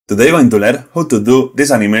Today we're going to learn how to do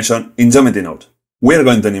this animation in Geometry Node. We are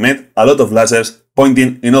going to animate a lot of lasers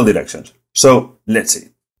pointing in all directions. So let's see.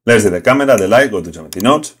 Let's do the camera, the light, go to Geometry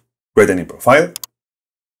Nodes, create a new profile,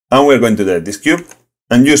 and we're going to delete this cube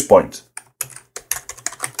and use points.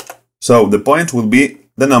 So the points will be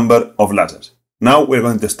the number of lasers. Now we're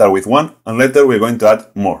going to start with one and later we're going to add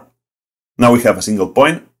more. Now we have a single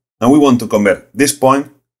point and we want to convert this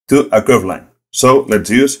point to a curved line. So let's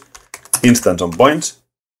use instance on points.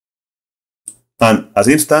 And as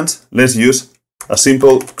instance, let's use a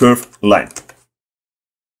simple curved line.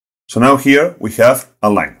 So now here we have a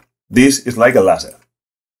line. This is like a laser.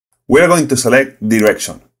 We are going to select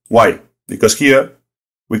direction. Why? Because here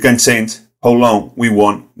we can change how long we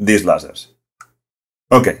want these lasers.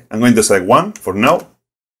 Okay, I'm going to select one for now.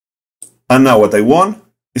 And now what I want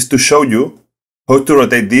is to show you how to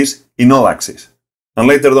rotate this in all axes. And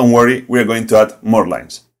later, don't worry, we are going to add more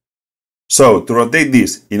lines. So to rotate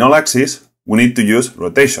this in all axes, we need to use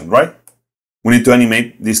rotation, right? We need to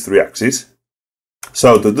animate these three axes.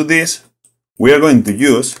 So to do this, we are going to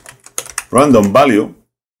use random value,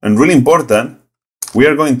 and really important, we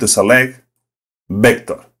are going to select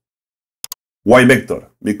vector. Why vector?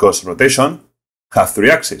 Because rotation has three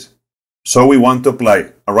axes. So we want to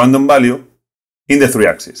apply a random value in the three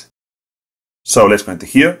axes. So let's go into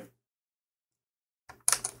here.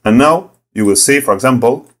 And now you will see, for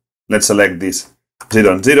example, let's select this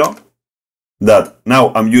 0 and 0, that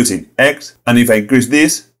now I'm using X, and if I increase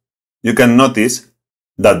this, you can notice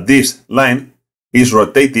that this line is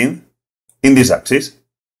rotating in this axis,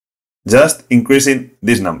 just increasing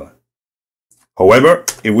this number. However,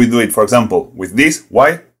 if we do it, for example, with this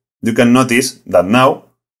Y, you can notice that now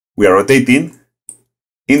we are rotating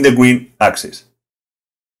in the green axis.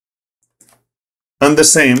 And the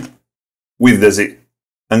same with the Z.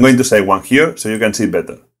 I'm going to say one here so you can see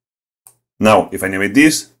better. Now, if I animate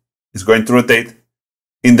this, it's going to rotate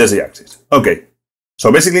in the Z-axis. Okay, so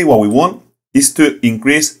basically what we want is to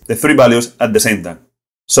increase the three values at the same time.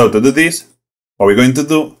 So to do this, what we're going to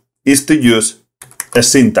do is to use a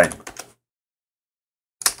scene time.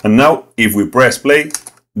 And now, if we press play,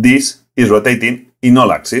 this is rotating in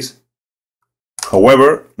all axes.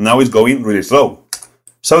 However, now it's going really slow.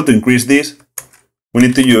 So to increase this, we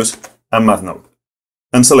need to use a math node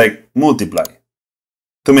and select multiply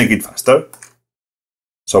to make it faster.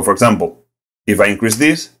 So for example, if I increase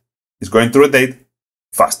this, it's going to rotate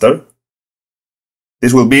faster.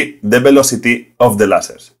 This will be the velocity of the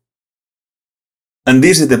lasers. And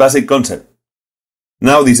this is the basic concept.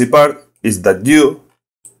 Now the easy part is that you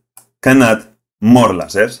can add more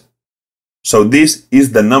lasers. So this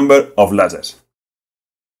is the number of lasers.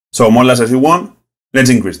 So more lasers you want, let's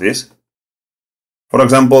increase this. For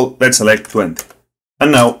example, let's select 20.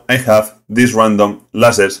 And now I have these random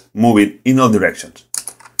lasers moving in all directions.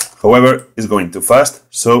 However, it's going too fast,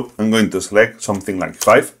 so I'm going to select something like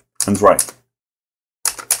 5 and try.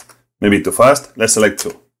 Maybe too fast, let's select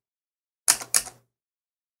 2.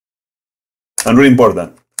 And really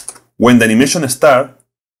important, when the animation starts,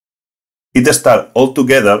 it starts all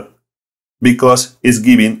together because it's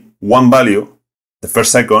giving one value, the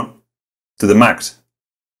first second, to the max.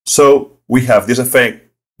 So we have this effect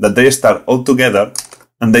that they start all together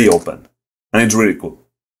and they open. And it's really cool.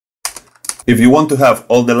 If you want to have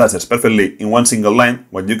all the lasers perfectly in one single line,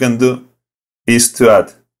 what you can do is to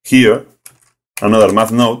add here another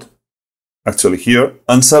math node, actually here,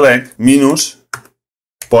 and select minus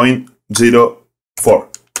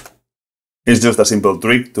 0.04. It's just a simple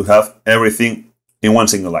trick to have everything in one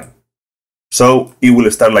single line. So it will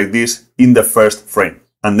start like this in the first frame.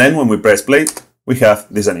 And then when we press play, we have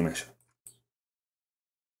this animation.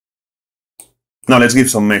 Now let's give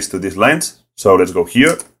some mesh to these lines. So let's go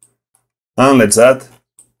here and let's add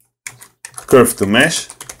curve to mesh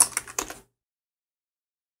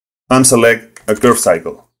and select a curve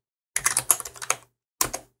cycle.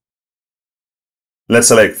 Let's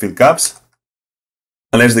select fill caps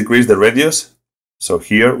and let's decrease the radius. So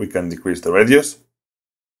here we can decrease the radius.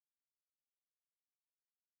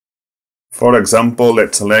 For example,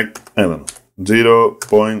 let's select, I don't know,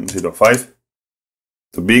 0.05.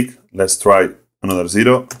 Too big. Let's try another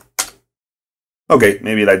 0. Okay,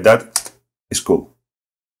 maybe like that is cool.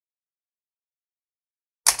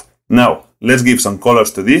 Now, let's give some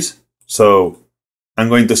colors to this. So I'm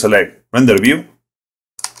going to select render view.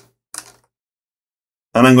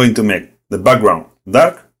 And I'm going to make the background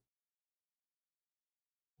dark.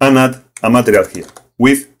 And add a material here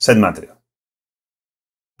with set material.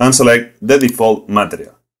 And select the default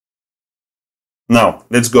material. Now,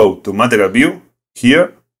 let's go to material view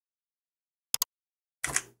here.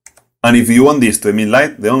 And if you want this to emit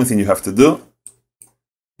light, the only thing you have to do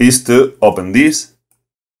is to open this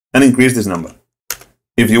and increase this number.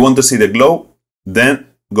 If you want to see the glow, then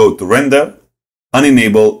go to render and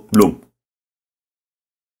enable bloom.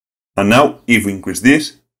 And now, if we increase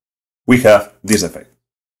this, we have this effect.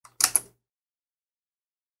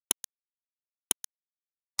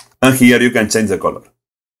 And here you can change the color.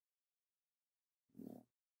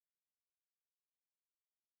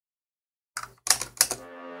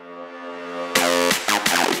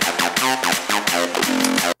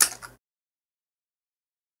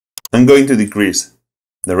 I'm going to decrease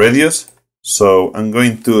the radius, so I'm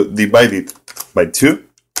going to divide it by 2.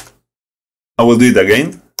 I will do it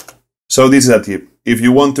again. So this is a tip. If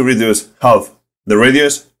you want to reduce half the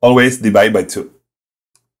radius, always divide by 2.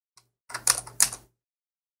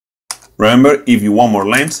 Remember, if you want more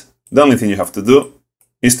lines, the only thing you have to do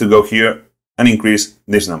is to go here and increase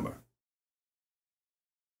this number.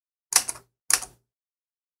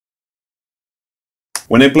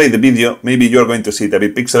 When I play the video, maybe you're going to see it a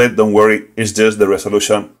bit pixelated. Don't worry, it's just the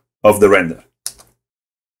resolution of the render.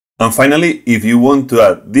 And finally, if you want to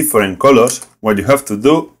add different colors, what you have to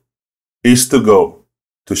do is to go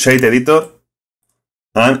to Shade Editor,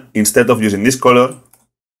 and instead of using this color,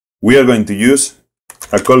 we are going to use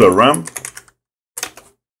a color ramp.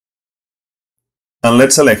 And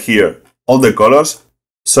let's select here all the colors.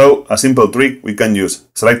 So a simple trick we can use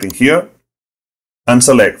selecting here and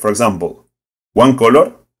select, for example, one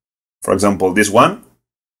color, for example, this one,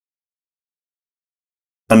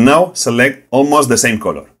 and now select almost the same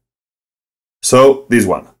color. So this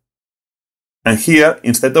one. And here,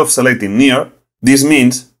 instead of selecting near, this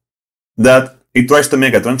means that it tries to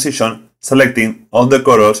make a transition selecting all the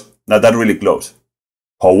colors that are really close.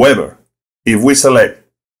 However, if we select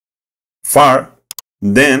far,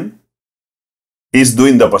 then it's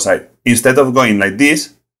doing the opposite. Instead of going like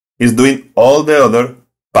this, it's doing all the other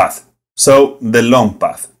path. So the long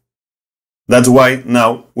path. That's why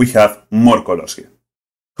now we have more colors here.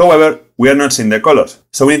 However, we are not seeing the colors,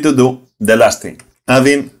 so we need to do the last thing,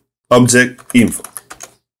 adding object info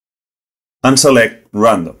and select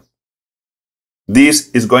random. This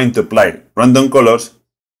is going to apply random colors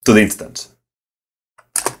to the instance.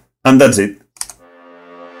 And that's it.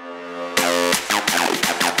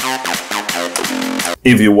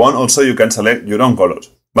 If you want, also you can select your own colors,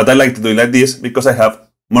 but I like to do it like this because I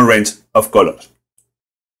have more range of colors.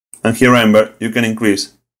 And here, remember, you can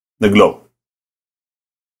increase the glow.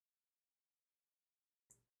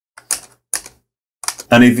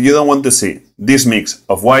 And if you don't want to see this mix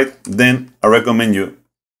of white, then I recommend you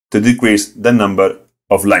to decrease the number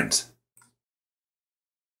of lines.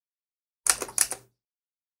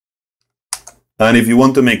 And if you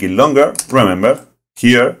want to make it longer, remember,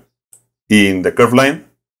 here in the curve line,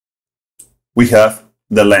 we have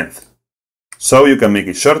the length. So you can make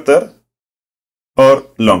it shorter or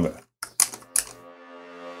longer.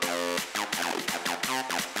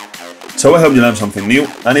 So I hope you learned something new,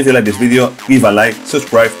 and if you like this video, give a like,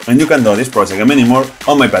 subscribe, and you can do this project and many more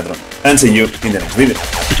on my Patreon. And see you in the next video.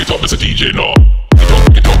 Pick it up as a DJ now.